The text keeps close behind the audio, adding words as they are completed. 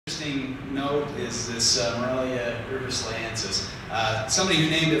interesting note is this Morelia rivers. Somebody who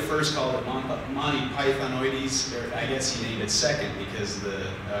named it first called it Monty Pythonoides, or I guess he named it second because the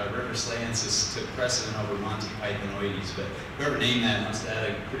rivers took precedent over Monty Pythonoides, but whoever named that must have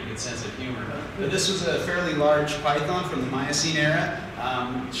had a pretty good sense of humor. But this was a fairly large python from the Miocene era.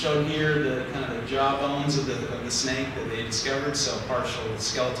 Shown here the kind of the jaw bones of the snake that they discovered, so partial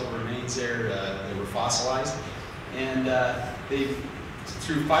skeletal remains there that were fossilized. And they,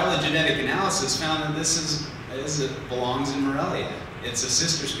 through phylogenetic analysis, found that it belongs in Morelia. It's a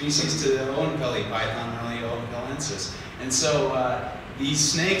sister species to the Oenpelli python, Morelia oenpellensis. And so these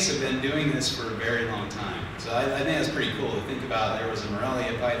snakes have been doing this for a very long time. So I think that's pretty cool to think about. There was a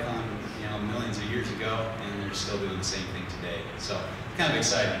Morelia python, millions of years ago, and they're still doing the same thing today. So kind of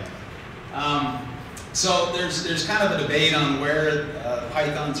exciting. So there's kind of a debate on where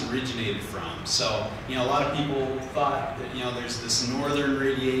pythons originated from. So a lot of people thought that there's this northern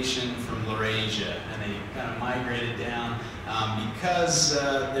radiation from Laurasia, and they kind of migrated down because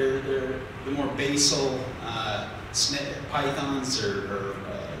they're the more basal pythons or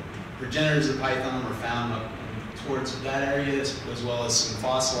progenitors of python were found up towards that area, as well as some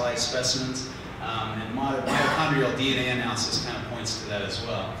fossilized specimens. And mitochondrial DNA analysis kind of points to that as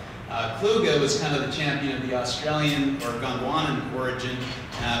well. Kluge was kind of the champion of the Australian or Gondwanan origin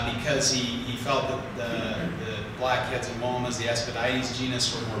because he felt that the blackheads and womas, the Aspidites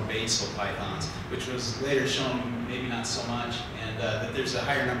genus, were more basal pythons, which was later shown maybe not so much, and that there's a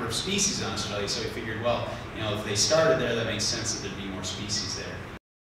higher number of species in Australia, so he figured, well, if they started there, that makes sense that there'd be more species there.